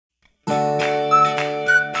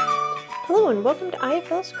and welcome to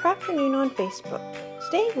IFL's Crafternoon on Facebook.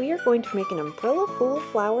 Today we are going to make an umbrella full of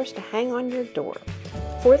flowers to hang on your door.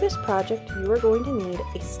 For this project you are going to need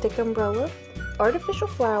a stick umbrella, artificial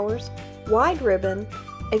flowers, wide ribbon,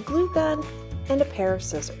 a glue gun, and a pair of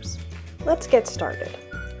scissors. Let's get started.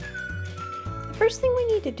 The first thing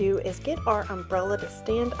we need to do is get our umbrella to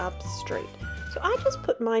stand up straight. So I just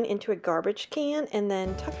put mine into a garbage can and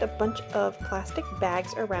then tucked a bunch of plastic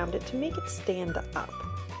bags around it to make it stand up.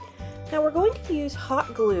 Now we're going to use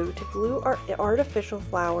hot glue to glue our artificial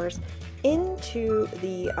flowers into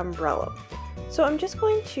the umbrella. So I'm just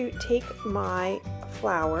going to take my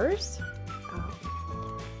flowers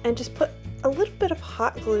and just put a little bit of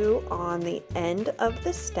hot glue on the end of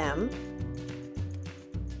the stem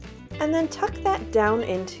and then tuck that down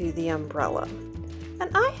into the umbrella.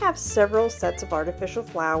 And I have several sets of artificial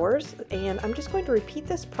flowers, and I'm just going to repeat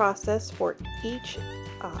this process for each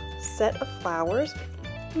set of flowers.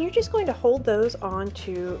 And you're just going to hold those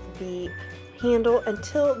onto the handle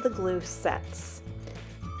until the glue sets.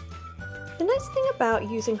 The nice thing about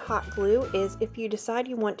using hot glue is if you decide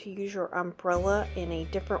you want to use your umbrella in a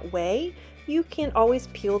different way, you can always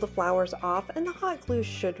peel the flowers off and the hot glue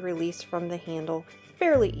should release from the handle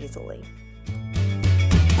fairly easily.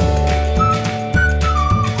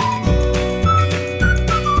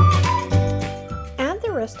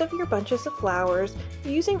 Rest of your bunches of flowers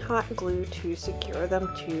using hot glue to secure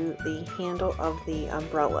them to the handle of the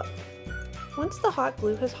umbrella. Once the hot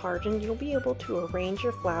glue has hardened, you'll be able to arrange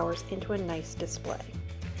your flowers into a nice display.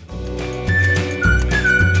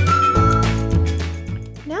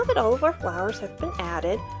 Now that all of our flowers have been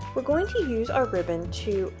added, we're going to use our ribbon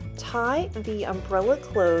to tie the umbrella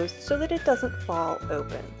closed so that it doesn't fall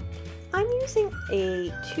open. I'm using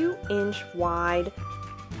a 2-inch wide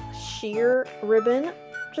sheer ribbon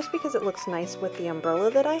just because it looks nice with the umbrella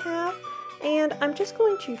that I have, and I'm just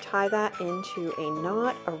going to tie that into a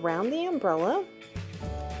knot around the umbrella,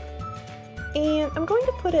 and I'm going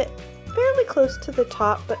to put it fairly close to the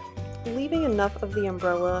top but leaving enough of the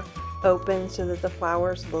umbrella open so that the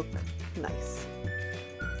flowers look nice.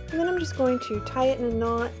 And then I'm just going to tie it in a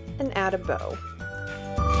knot and add a bow.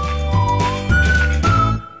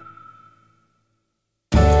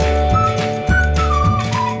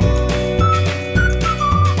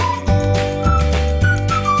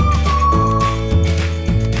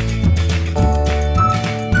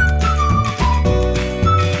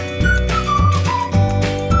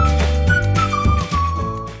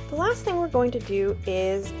 Going to do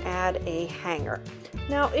is add a hanger.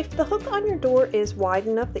 Now if the hook on your door is wide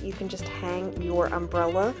enough that you can just hang your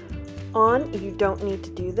umbrella on, you don't need to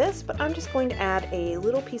do this, but I'm just going to add a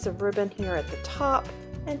little piece of ribbon here at the top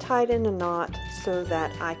and tie it in a knot so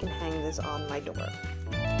that I can hang this on my door.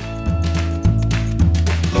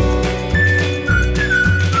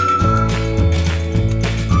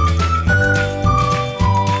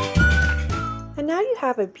 Now you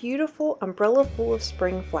have a beautiful umbrella full of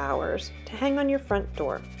spring flowers to hang on your front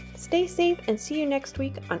door. Stay safe and see you next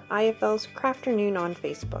week on IFL's Crafternoon on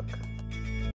Facebook.